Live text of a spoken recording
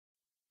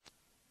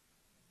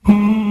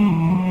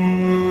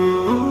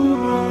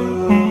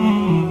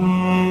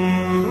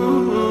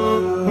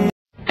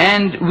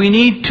And we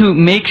need to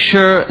make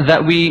sure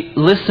that we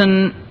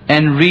listen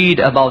and read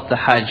about the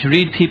Hajj,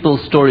 read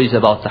people's stories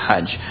about the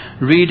Hajj,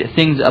 read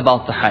things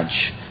about the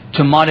Hajj,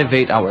 to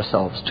motivate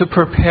ourselves, to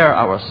prepare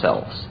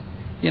ourselves.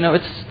 You know,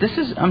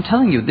 I'm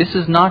telling you, this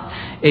is not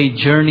a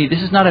journey,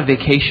 this is not a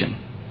vacation,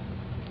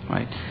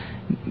 right?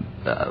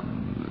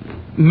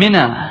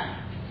 Mina,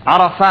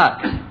 Arafat,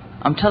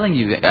 I'm telling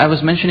you, I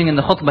was mentioning in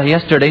the khutbah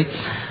yesterday,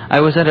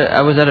 I was at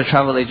a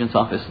travel agent's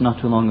office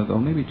not too long ago,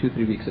 maybe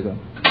 2-3 weeks ago.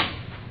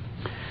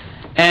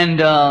 And,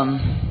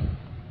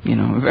 you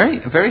know,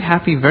 very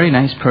happy, very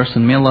nice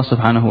person. May Allah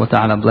subhanahu wa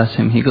ta'ala bless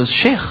him. He goes,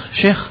 Sheikh.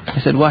 I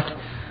said, what?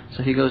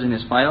 So he goes in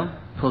his file,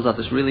 pulls out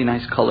this really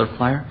nice color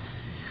flyer.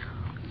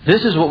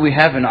 This is what we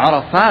have in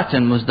Arafat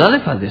and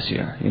Muzdalifah this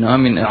year. You know, I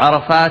mean,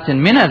 Arafat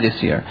and Mina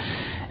this year.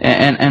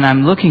 And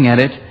I'm looking at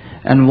it,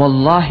 and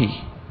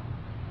wallahi,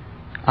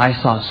 I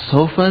saw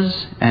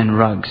sofas and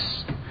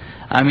rugs.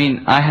 I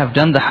mean, I have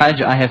done the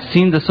Hajj, I have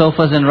seen the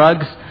sofas and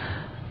rugs,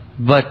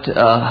 but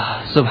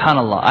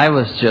subhanallah, I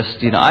was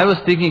just, you know, I was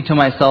thinking to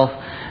myself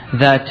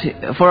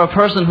that for a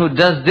person who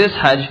does this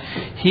Hajj,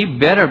 he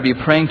better be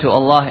praying to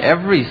Allah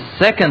every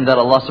second that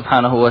Allah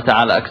subhanahu wa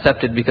ta'ala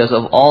accepted, because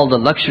of all the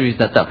luxuries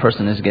that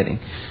person is getting.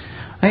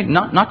 Right?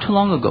 Not too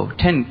long ago,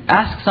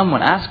 ask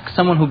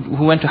someone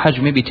who went to Hajj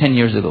maybe 10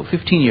 years ago,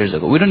 15 years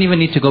ago. We don't even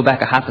need to go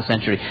back a half a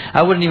century.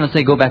 I wouldn't even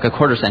say go back a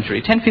quarter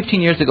century. 10,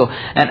 15 years ago,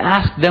 and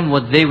ask them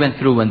what they went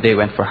through when they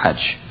went for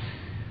Hajj.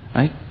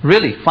 Right?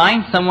 Really,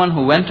 find someone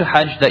who went to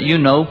Hajj that you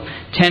know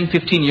 10,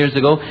 15 years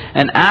ago,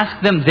 and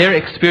ask them their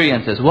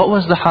experiences. What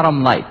was the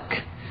Haram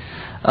like?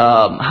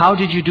 How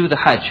did you do the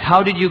Hajj?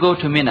 How did you go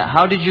to Mina?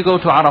 How did you go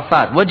to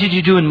Arafat? What did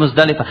you do in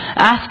Muzdalifah?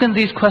 Ask them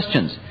these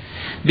questions.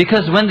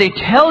 Because when they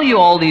tell you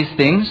all these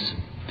things,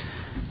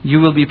 you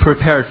will be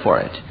prepared for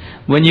it.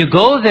 When you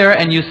go there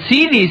and you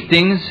see these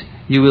things,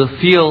 you will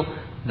feel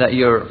that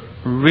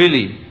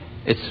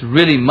it's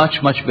really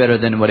much, much better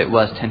than what it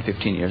was 10,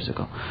 15 years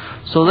ago.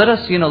 So let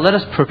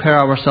us prepare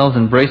ourselves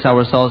and brace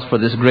ourselves for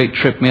this great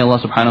trip. May Allah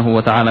subhanahu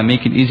wa ta'ala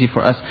make it easy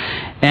for us.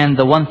 And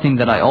the one thing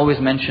that I always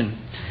mention,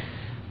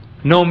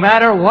 no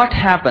matter what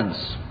happens,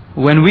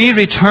 when we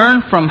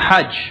return from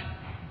Hajj,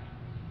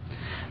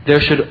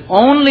 there should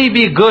only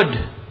be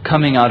good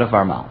coming out of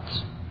our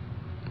mouths.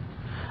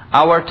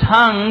 Our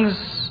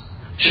tongues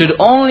should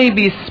only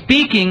be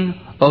speaking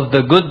of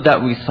the good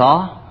that we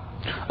saw,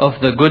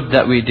 of the good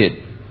that we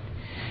did.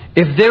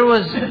 If there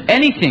was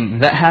anything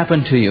that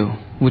happened to you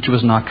which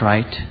was not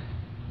right,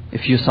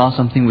 if you saw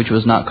something which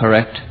was not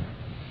correct,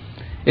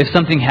 if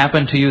something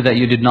happened to you that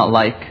you did not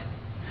like,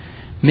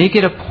 make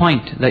it a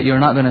point that you're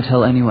not going to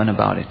tell anyone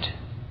about it.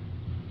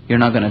 You're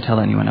not going to tell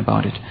anyone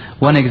about it.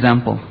 One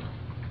example.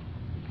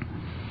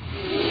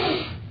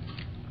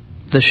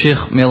 The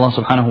Shaykh, may Allah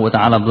subhanahu wa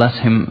ta'ala bless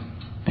him,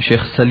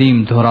 Shaykh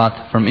Salim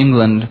Dhurat from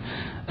England,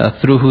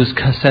 through whose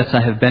cassettes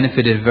I have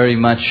benefited very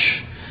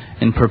much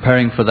in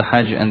preparing for the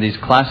Hajj and these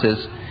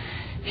classes.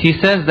 He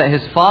says that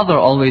his father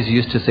always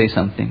used to say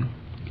something,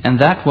 and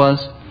that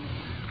was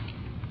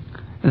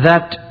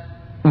that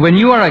when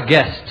you are a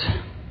guest,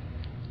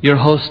 your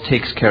host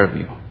takes care of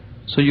you.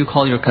 So you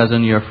call your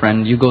cousin, your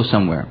friend, you go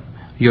somewhere,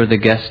 you're the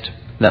guest,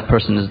 that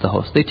person is the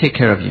host. They take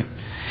care of you.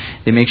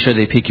 They make sure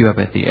they pick you up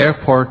at the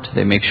airport,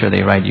 they make sure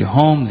they ride you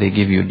home, they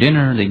give you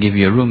dinner, they give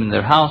you a room in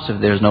their house. If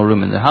there's no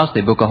room in their house,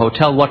 they book a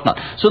hotel, whatnot.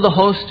 So the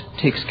host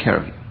takes care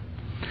of you.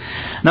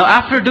 Now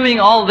after doing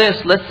all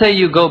this, let's say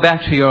you go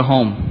back to your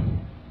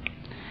home.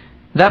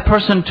 That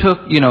person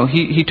took,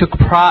 he took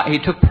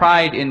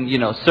pride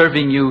in,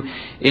 serving you,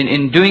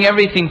 in doing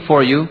everything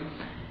for you.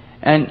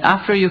 And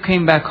after you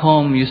came back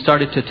home, you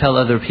started to tell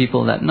other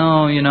people that,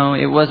 no,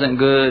 it wasn't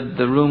good,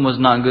 the room was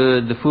not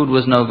good, the food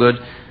was no good.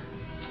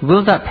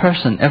 Will that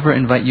person ever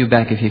invite you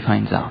back if he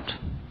finds out?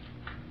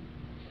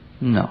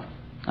 No,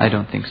 I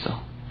don't think so.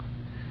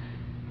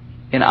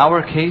 In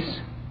our case,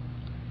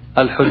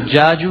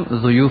 Al-Hujjaju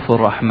Dhuyufur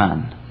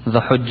Rahman. The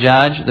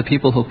Hujjaj, the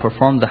people who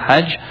perform the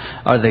Hajj,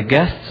 are the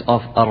guests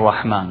of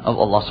Ar-Rahman, of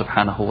Allah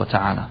subhanahu wa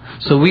ta'ala.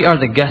 So we are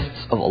the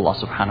guests of Allah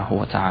subhanahu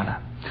wa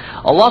ta'ala.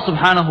 Allah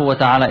subhanahu wa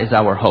ta'ala is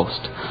our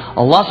host.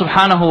 Allah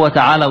subhanahu wa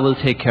ta'ala will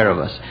take care of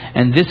us.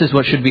 And this is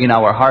what should be in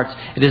our hearts.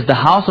 It is the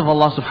house of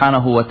Allah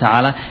subhanahu wa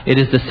ta'ala. It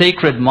is the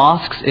sacred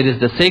mosques. It is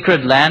the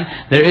sacred land.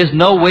 There is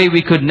no way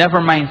we could never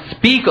mind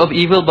speak of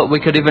evil, but we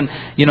could even,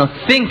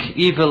 think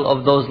evil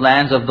of those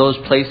lands, of those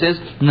places,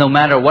 no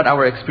matter what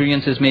our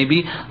experiences may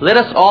be. Let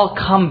us all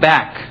come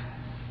back.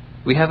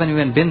 We haven't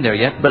even been there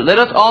yet, but let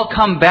us all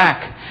come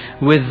back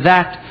with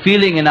that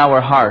feeling in our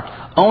heart,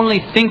 only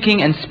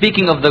thinking and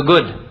speaking of the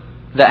good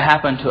that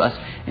happened to us.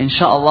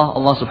 Insha'Allah,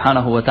 Allah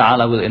subhanahu wa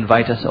ta'ala will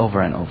invite us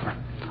over and over.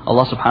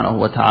 Allah subhanahu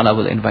wa ta'ala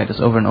will invite us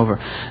over and over.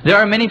 There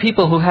are many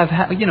people who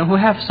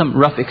have some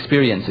rough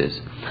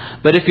experiences.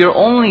 But if you're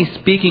only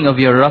speaking of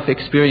your rough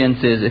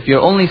experiences, if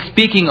you're only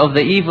speaking of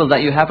the evil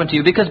that you happened to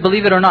you, because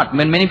believe it or not,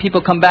 when many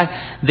people come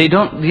back, they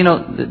don't,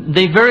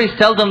 they very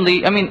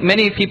seldomly,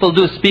 many people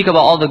do speak about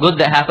all the good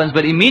that happens,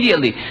 but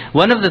immediately,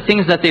 one of the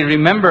things that they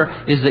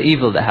remember is the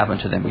evil that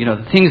happened to them,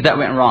 the things that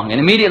went wrong.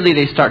 And immediately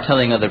they start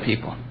telling other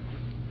people.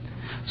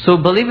 So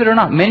believe it or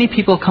not, many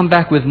people come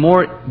back with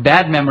more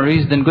bad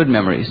memories than good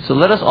memories. So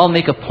let us all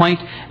make a point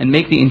and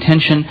make the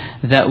intention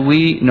that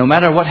we, no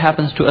matter what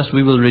happens to us,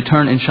 we will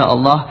return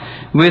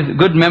inshaAllah with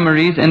good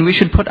memories, and we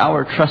should put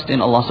our trust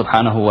in Allah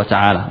subhanahu wa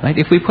ta'ala. Right?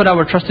 If we put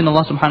our trust in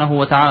Allah subhanahu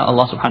wa ta'ala,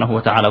 Allah subhanahu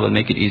wa ta'ala will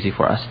make it easy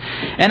for us.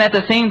 And at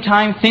the same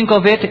time, think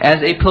of it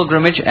as a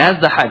pilgrimage,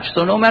 as the Hajj.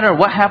 So no matter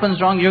what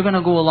happens wrong, you're going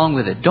to go along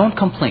with it. Don't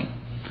complain.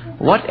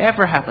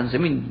 Whatever happens, I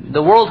mean,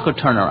 the world could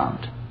turn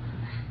around.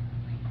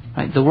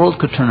 Right? The world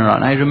could turn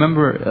around. I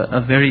remember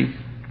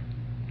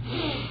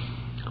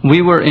we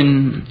were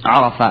in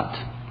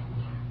Arafat.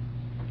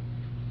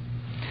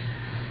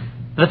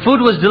 The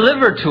food was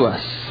delivered to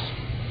us,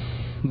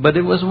 but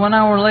it was 1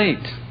 hour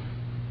late.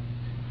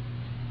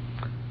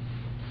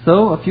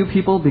 So a few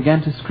people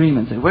began to scream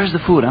and say, "Where's the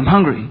food? I'm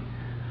hungry."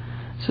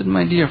 I said,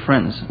 "My dear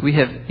friends, we've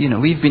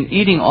been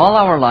eating all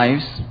our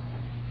lives.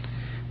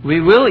 We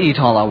will eat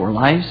all our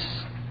lives.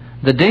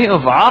 The day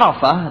of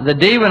Arafah, the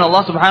day when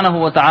Allah subhanahu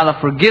wa ta'ala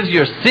forgives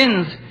your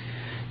sins,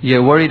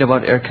 you're worried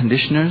about air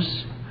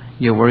conditioners,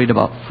 you're worried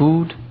about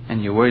food,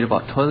 and you're worried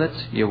about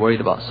toilets, you're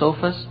worried about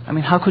sofas. I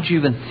mean, how could you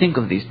even think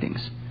of these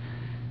things?"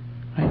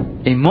 Right?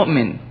 A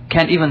mu'min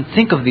can't even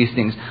think of these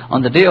things.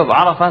 On the day of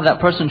Arafah,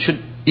 that person should,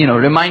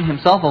 remind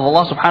himself of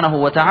Allah subhanahu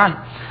wa ta'ala.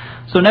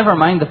 So never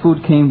mind, the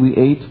food came, we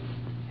ate.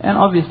 And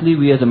obviously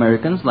we as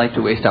Americans like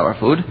to waste our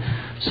food.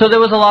 So there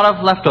was a lot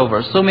of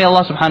leftovers. So may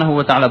Allah subhanahu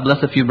wa ta'ala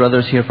bless a few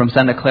brothers here from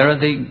Santa Clara.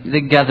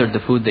 They gathered the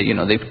food.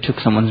 They took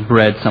someone's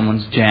bread,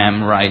 someone's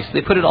jam, rice.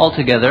 They put it all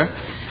together.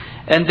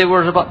 And there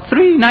were about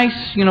 3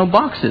 nice,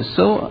 boxes.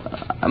 So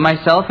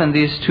myself and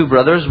these 2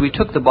 brothers, we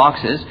took the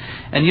boxes.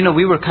 And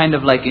we were kind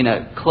of like in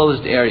a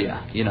closed area.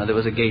 There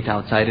was a gate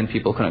outside and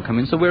people couldn't come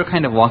in. So we were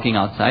kind of walking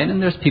outside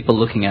and there's people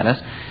looking at us.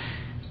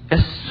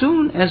 As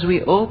soon as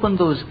we opened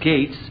those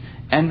gates,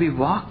 and we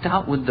walked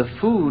out with the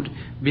food,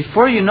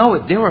 before you know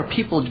it, there were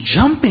people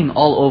jumping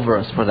all over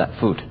us for that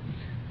food.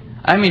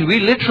 I mean, we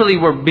literally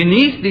were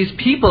beneath these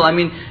people. I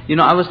mean,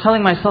 I was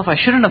telling myself, I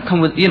shouldn't have come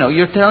with,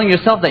 you're telling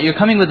yourself that you're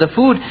coming with the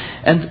food,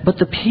 but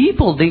the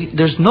people,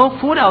 there's no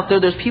food out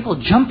there, there's people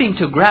jumping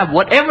to grab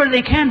whatever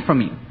they can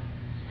from you.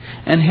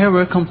 And here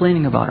we're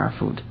complaining about our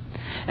food.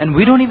 And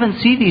we don't even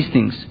see these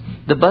things.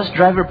 The bus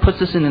driver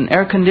puts us in an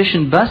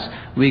air-conditioned bus,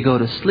 we go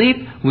to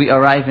sleep, we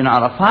arrive in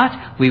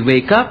Arafat, we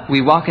wake up,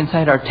 we walk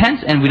inside our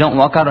tents, and we don't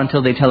walk out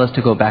until they tell us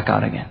to go back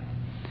out again.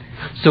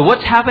 So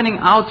what's happening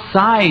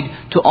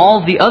outside to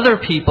all the other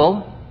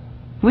people,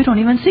 we don't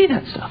even see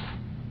that stuff.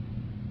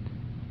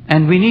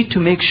 And we need to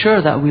make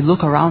sure that we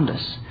look around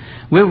us.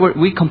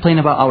 We complain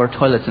about our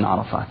toilets in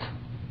Arafat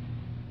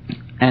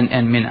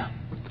and Mina.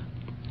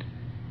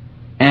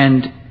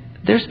 And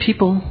there's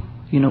people,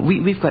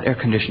 we've got air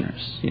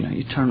conditioners.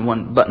 You turn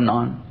one button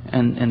on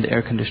and the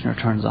air conditioner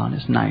turns on.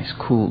 It's nice,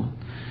 cool.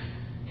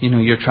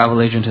 Your travel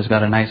agent has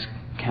got a nice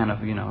can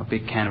of, a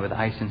big can with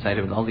ice inside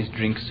it with all these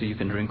drinks so you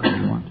can drink what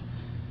you want.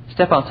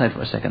 Step outside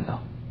for a second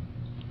though.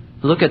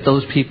 Look at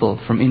those people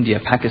from India,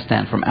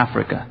 Pakistan, from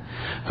Africa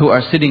who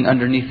are sitting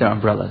underneath their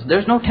umbrellas.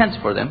 There's no tents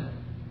for them.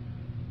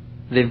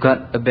 They've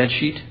got a bed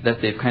sheet that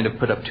they've kind of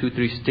put up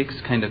 2-3 sticks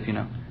kind of,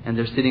 and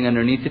they're sitting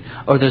underneath it,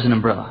 or there's an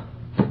umbrella.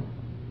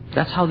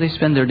 That's how they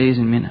spend their days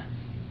in Mina.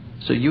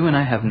 So you and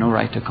I have no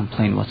right to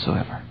complain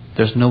whatsoever.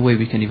 There's no way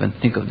we can even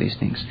think of these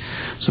things.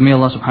 So may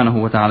Allah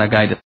subhanahu wa ta'ala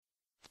guide us.